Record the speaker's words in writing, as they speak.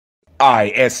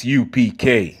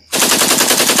Isupk.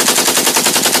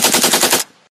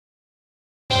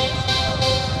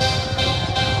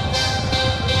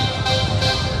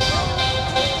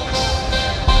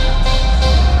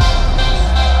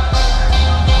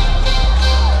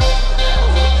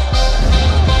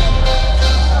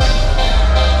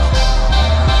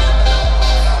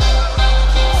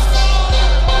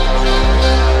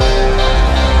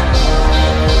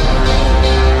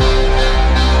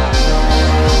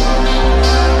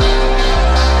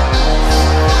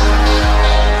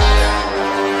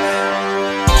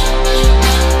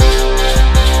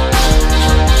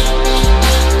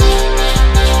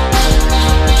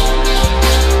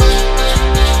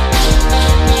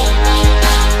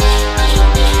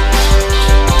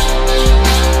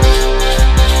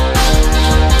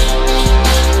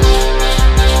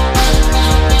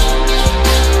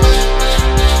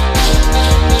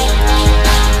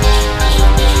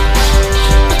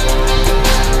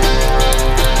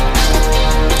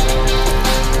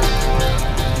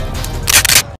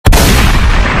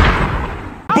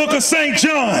 Book of St.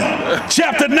 John,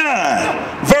 chapter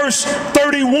 9, verse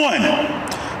 31.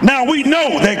 Now we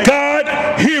know that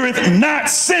God heareth not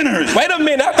sinners. Wait a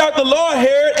minute, I thought the Lord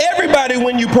heard everybody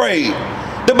when you prayed.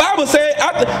 The Bible said,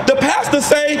 the pastor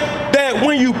say that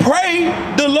when you pray,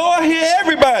 the Lord hear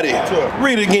everybody.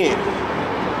 Read it again.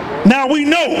 Now we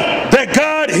know that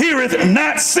God heareth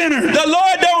not sinners. The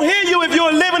Lord don't hear you if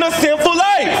you're living a sinful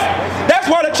life. That's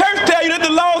why the church tell you that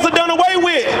the laws are done away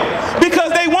with,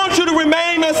 because they want you to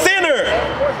remain a sinner.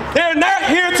 They're not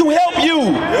here to help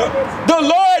you. The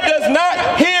Lord does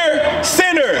not hear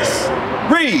sinners.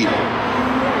 Read.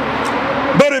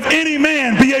 But if any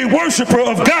man be a worshiper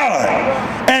of God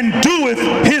and doeth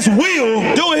his will,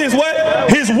 doing his what?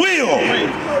 His will,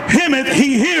 him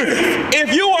he heareth.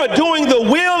 If you are doing the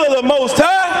will of the Most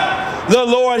High, the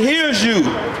Lord hears you.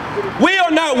 We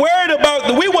were not worried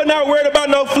about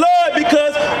no flood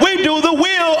because we do the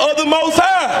will of the Most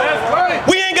High.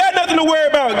 We ain't got nothing to worry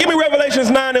about. Give me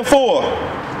Revelations 9 and 4.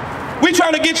 We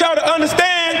trying to get y'all to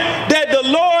understand that the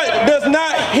Lord does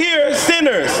not hear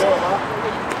sinners.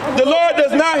 The Lord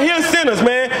does not hear sinners,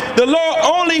 man. The Lord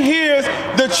only hears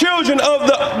the children of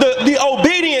the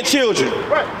obedient children.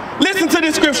 Listen to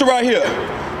this scripture right here.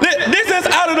 This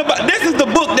is the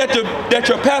book that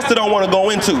your pastor don't want to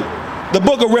go into. The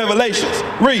book of Revelations.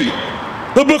 Read.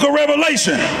 The book of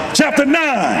Revelation, chapter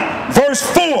 9, verse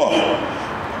 4.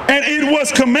 And it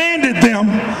was commanded them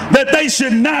that they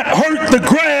should not hurt the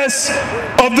grass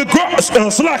of the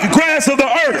grass of the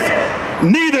earth,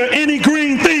 neither any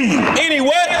green thing. Any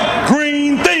what?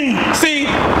 Green thing. See,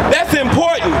 that's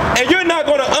important, and you're not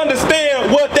going to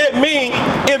understand what that means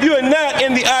if you're not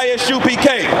in the Isupk.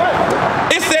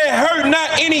 It said, "Hurt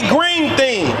not any green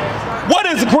thing." What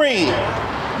is green?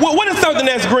 What is something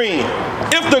that's green?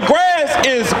 If the grass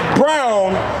is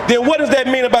brown, then what does that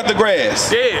mean about the grass?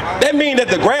 Dead. That means that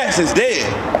the grass is dead.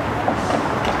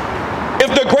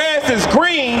 If the grass is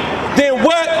green, then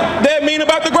what that mean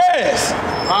about the grass?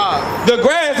 The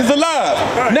grass is alive.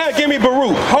 Now give me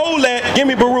Baruch. Hold that. Give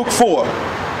me Baruch 4.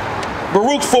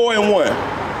 Baruch 4 and 1.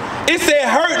 It said,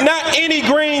 "Hurt not any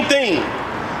green thing.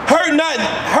 Hurt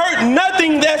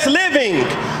nothing that's living."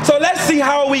 So let's see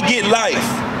how we get life.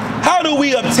 How do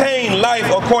we obtain life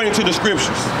according to the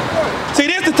scriptures? See,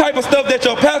 this is the type of stuff that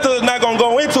your pastor is not going to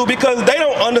go into because they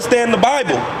don't understand the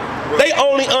Bible. They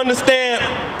only understand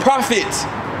profit.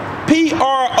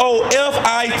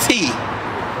 P-R-O-F-I-T.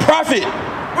 Profit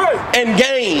and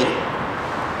gain.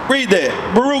 Read that.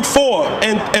 Baruch 4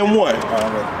 and 1.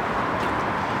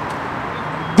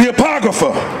 The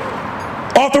Apocrypha,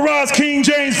 Authorized King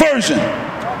James Version.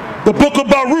 The book of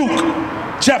Baruch,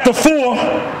 chapter 4,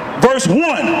 verse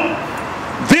 1.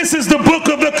 This is the book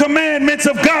of the commandments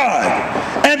of God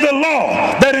and the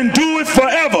law that endureth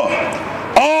forever.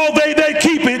 All they that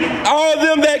keep it, all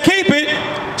them that keep it,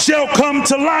 shall come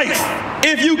to life.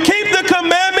 If you keep the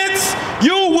commandments,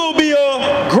 you will be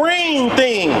a green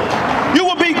thing. You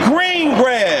will be green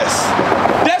grass.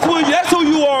 That's who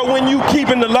you are when you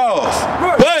keeping the laws.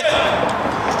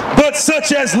 But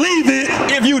such as leave it,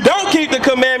 if you don't keep the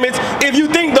commandments, if you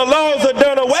think the laws are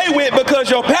done away with because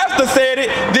your pastor said it,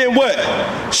 then what?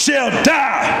 Shall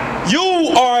die.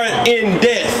 You are in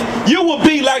death. You will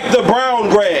be like the brown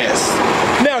grass.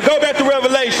 Now go back to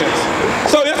Revelations.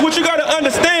 So that's what you got to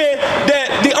understand,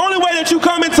 that the only way that you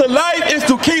come into life is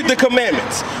to keep the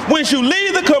commandments. Once you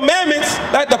leave the commandments,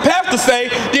 like the pastor say,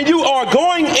 then you are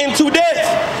going into death.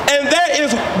 And that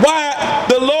is why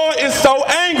the Lord is so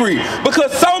angry,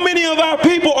 because so many of our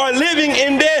people are living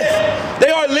in death. They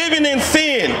are living in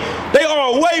sin. They are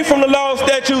away from the law,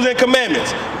 statutes, and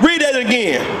commandments. Read that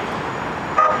again.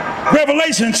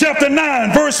 Revelation chapter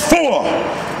 9, verse 4.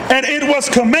 And it was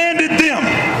commanded them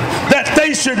that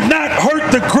they should not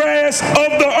hurt the grass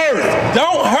of the earth.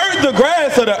 Don't hurt the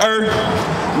grass of the earth.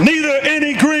 Neither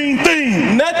any green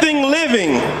thing. Nothing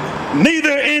living.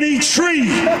 Neither any tree.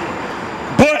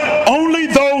 But only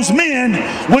those men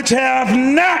which have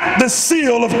not the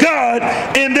seal of God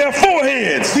in their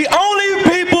foreheads. The only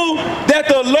people that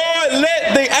the Lord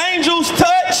let the angels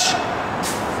touch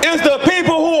is the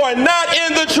people who are not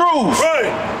in the truth.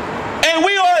 Right. And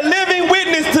we are a living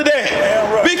witness to that.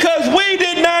 Yeah, right. Because we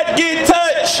did not get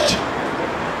touched.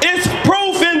 It's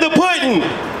proof in the pudding.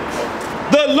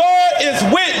 The Lord is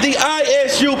with the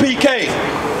Isupk.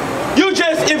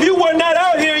 If you were not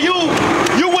out here, you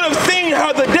would have seen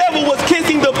how the devil was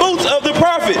kissing the boots of the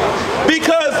prophet,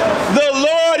 because the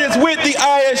Lord is with the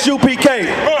Isupk.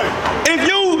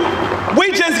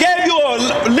 We just gave you a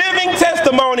living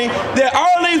testimony that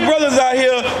all these brothers out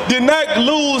here did not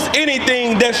lose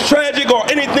anything that's tragic or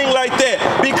anything like that,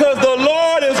 because the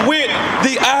Lord is with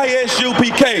the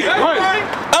Isupk.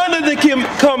 Under the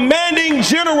commanding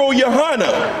general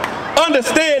Yohana.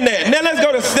 Understand that. Now let's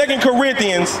go to 2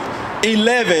 Corinthians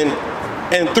 11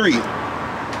 and 3.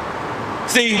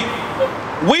 See,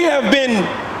 we have been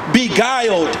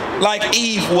beguiled like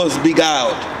Eve was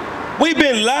beguiled. We've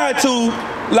been lied to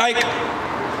like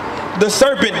the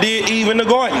serpent did Eve in the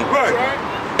garden. Right.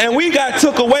 And we got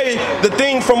took away the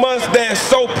thing from us that's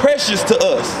so precious to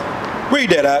us. Read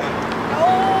that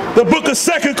out. The book of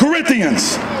 2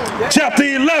 Corinthians, chapter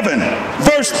 11,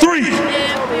 verse 3.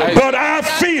 But I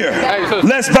fear,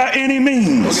 lest by any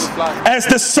means, as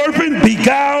the serpent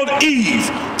beguiled Eve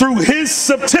through his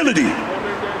subtlety,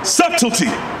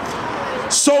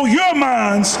 so your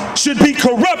minds should be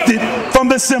corrupted from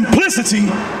the simplicity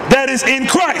that is in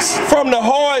Christ. From the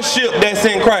hardship that's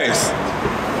in Christ.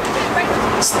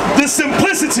 The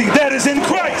simplicity that is in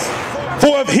Christ.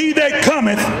 For if he that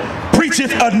cometh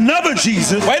preacheth another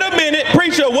Jesus. Wait a minute,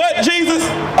 preacher, what Jesus?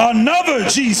 Another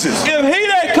Jesus. If he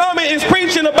that cometh is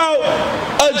preaching about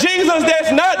a Jesus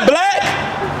that's not black,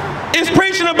 is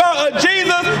preaching about a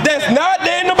Jesus that's not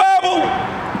there in the Bible,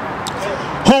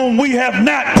 whom we have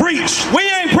not preached. We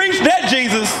ain't preached that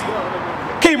Jesus.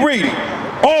 Keep reading.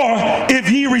 Or if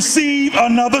ye receive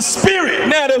another spirit.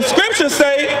 Now the scriptures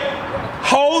say,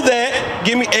 hold that,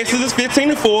 give me Exodus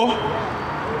 15 and 4.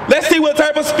 Let's see what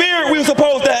type of spirit we're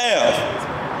supposed to have.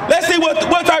 Let's see what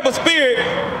type of spirit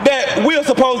that we're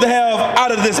supposed to have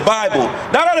out of this Bible.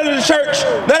 Not out of the church,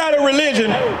 not out of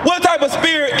religion. What type of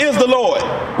spirit is the Lord?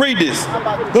 Read this.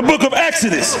 The book of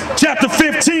Exodus, chapter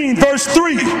 15, verse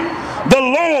 3. The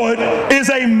Lord is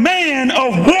a man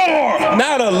of war.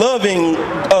 Not a loving,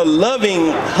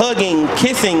 hugging,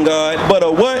 kissing God, but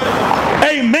a what?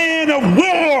 A man of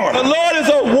war. The Lord is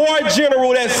a war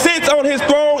general that sits on his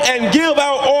throne and give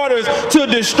out orders to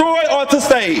destroy or to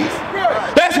save.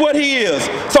 That's what he is.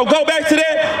 So go back to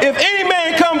that. If any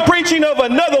man come preaching of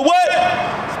another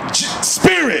what?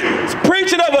 Spirit.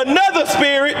 Preaching of another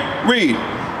spirit, read.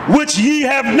 Which ye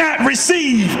have not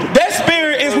received. That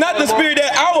spirit is not the spirit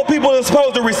that our people are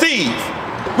supposed to receive.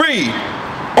 Read.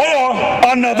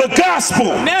 Or another gospel.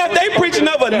 Now if they preaching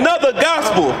of another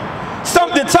gospel,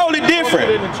 something totally different,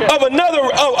 of another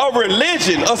of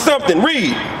religion or something,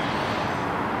 read.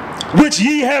 Which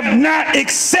ye have not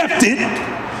accepted,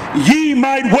 ye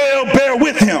might well bear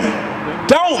with him.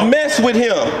 Don't mess with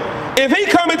him. If he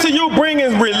coming to you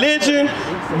bringing religion,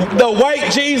 the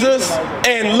white Jesus,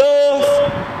 and love,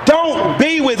 don't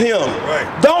be with him.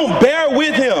 Right. Don't bear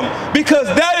with him, because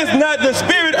that is not the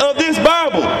spirit of this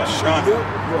Bible.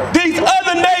 These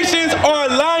other nations are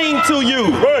lying to you.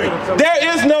 Right.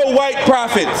 There is no white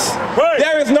prophets. Right.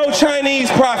 There is no Chinese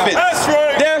prophets. That's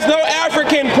right. There's no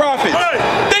African prophets.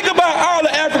 Right. Think about all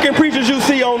the African preachers you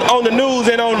see on the news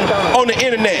and on the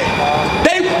internet.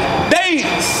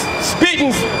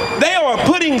 They are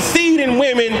putting seed in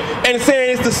women and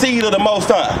saying it's the seed of the Most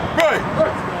High.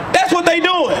 Right. That's what they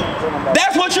doing.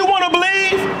 That's what you want to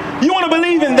believe? You want to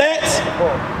believe in that?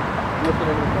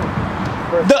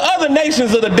 The other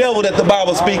nations are the devil that the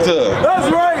Bible speaks of. That's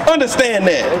right. Understand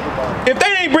that. If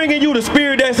they ain't bringing you the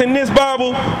spirit that's in this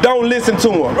Bible, don't listen to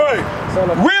them. Right.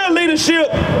 Real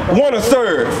leadership want to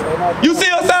serve. You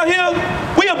see us out here?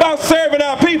 We about serving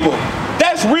our people.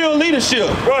 That's real leadership.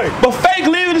 Right. But fake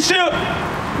leadership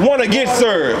want to get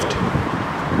served.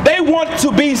 They want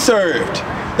to be served.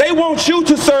 They want you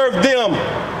to serve them.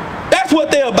 That's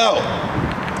what they're about.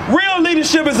 Real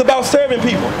leadership is about serving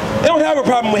people. They don't have a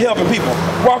problem with helping people,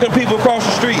 walking people across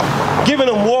the street, giving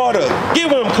them water,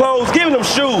 giving them clothes, giving them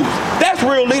shoes. That's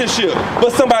real leadership.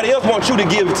 But somebody else wants you to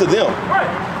give it to them.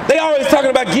 They always talking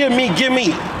about give me,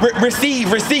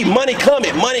 receive, money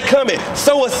coming,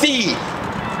 sow a seed.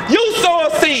 You sow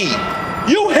a seed,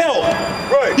 you help.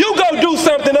 Right. You go do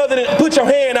something other than put your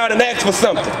hand out and ask for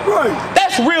something. Right.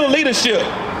 That's real leadership.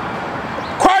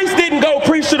 Christ didn't go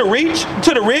preach to the rich.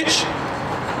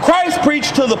 Christ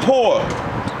preached to the poor.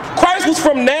 Christ was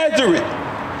from Nazareth.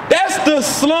 That's the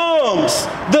slums,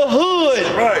 the hood,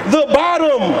 right. the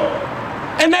bottom.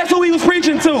 And that's who he was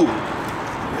preaching to.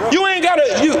 Yep. You ain't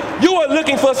gotta, you are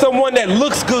looking for someone that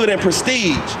looks good and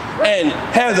prestige and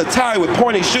has a tie with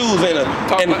pointy shoes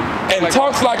and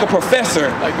talks like a professor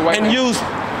and use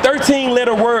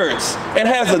 13-letter words and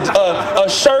has a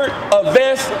shirt, a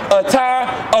vest, a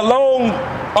tie, a long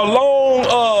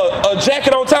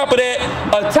jacket on top of that,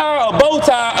 a tie, a bow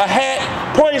tie, a hat,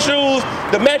 pointy shoes,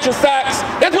 the matching socks.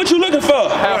 That's what you're looking for.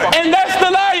 Right. And that's the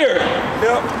liar.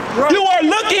 Yep. Right. You are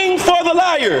looking for the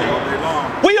liar.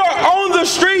 We are on the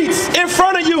streets in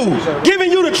front of you,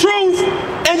 giving you the truth,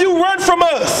 and you run from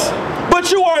us.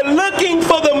 But you are looking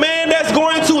for the man that's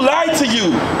going to lie to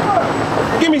you.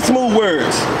 Give me smooth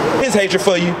words. His hatred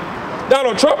for you.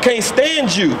 Donald Trump can't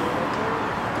stand you.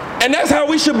 And that's how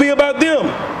we should be about them.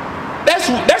 That's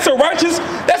a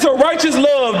righteous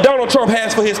love Donald Trump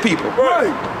has for his people.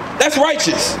 Right. That's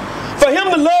righteous. For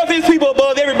him to love his people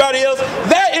above everybody else,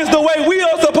 that is the way we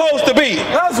are supposed to be.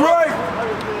 That's right.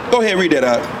 Go ahead, read that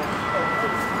out.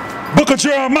 Book of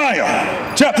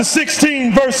Jeremiah, chapter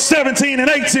 16, verse 17 and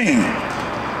 18.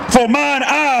 For mine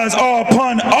eyes are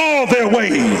upon all their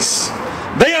ways.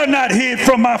 They are not hid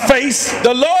from my face.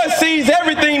 The Lord sees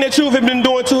everything that you've been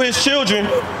doing to his children.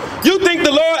 You think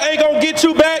the Lord ain't gonna get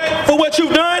you back for what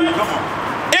you've done?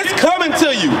 It's coming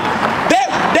to you.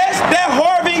 That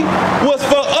Harvey was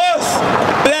for us,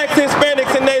 blacks,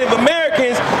 Hispanics, and Native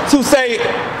Americans, to say,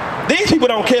 these people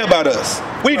don't care about us.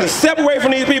 We need to separate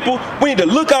from these people. We need to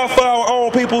look out for our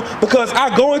own people, because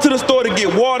I go into the store to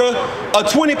get water, a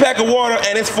 20-pack of water,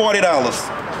 and it's $40.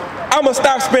 I'm gonna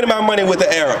stop spending my money with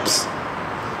the Arabs.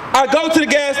 I go to the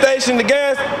gas station, the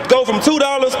gas go from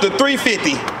 $2 to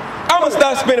 $3.50. I'm gonna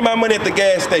stop spending my money at the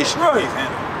gas station. Right.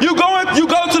 You go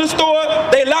to the store,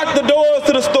 they lock the doors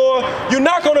to the store, you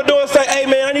knock on the door and say, hey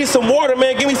man, I need some water,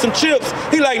 man, give me some chips.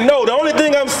 He like, no, the only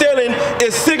thing I'm selling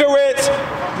is cigarettes,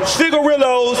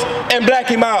 cigarillos, and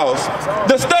Blackie Miles.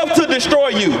 The stuff to destroy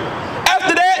you.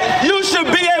 After that, you should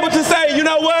be able to say, you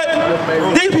know what?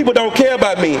 These people don't care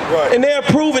about me. Right. And they're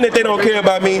proving that they don't care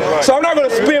about me. Right. So I'm not gonna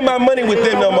spend my money with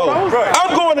them no more. Right.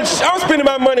 I'm spending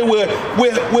my money with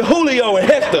Julio and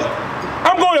Hector.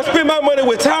 I'm going to spend my money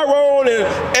with Tyrone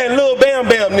and Lil Bam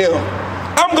Bam now.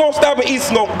 I'm going to stop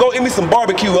and go eat me some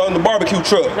barbecue on the barbecue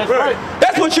truck. That's right.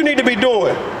 That's what you need to be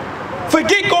doing.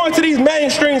 Forget going to these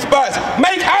mainstream spots.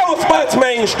 Make our spots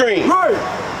mainstream. Right.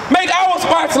 Make our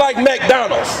spots like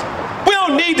McDonald's. We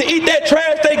don't need to eat that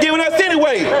trash they giving us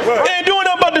anyway. Right. They ain't doing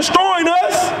nothing but destroying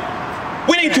us.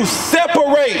 We need to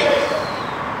separate.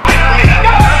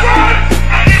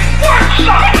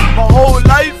 My whole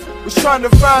life was trying to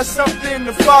find something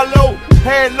to follow.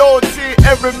 Had loyalty,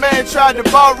 every man tried to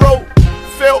borrow.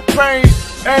 Felt pain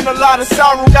and a lot of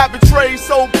sorrow. Got betrayed,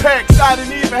 so packed, I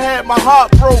didn't even have my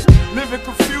heart broke. Living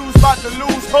confused, about to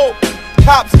lose hope.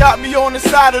 Cops got me on the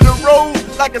side of the road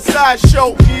like a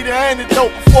sideshow. Need an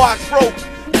antidote before I croak.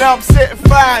 Now I'm setting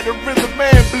fire to rhythm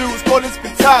man blues, call this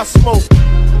guitar smoke.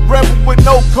 Rebel with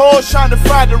no cause, trying to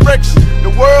find direction.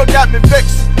 The world got me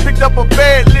vexed. Picked up a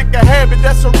bad liquor habit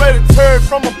that's hereditary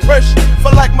from oppression.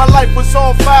 Felt like my life was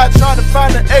on fire, trying to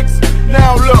find an exit.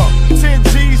 Now look, 10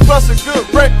 G's plus a good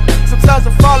record. Sometimes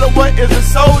a follower is a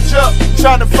soldier,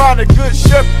 trying to find a good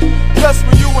shepherd. Plus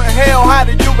when you in hell, how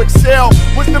do you excel?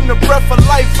 Wisdom the breath of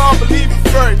life, I don't believe in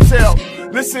fairy tale.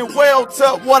 Listen well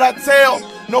to what I tell.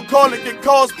 No calling can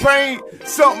cause pain,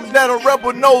 something that a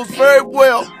rebel knows very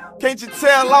well. Can't you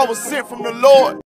tell I was sent from the Lord?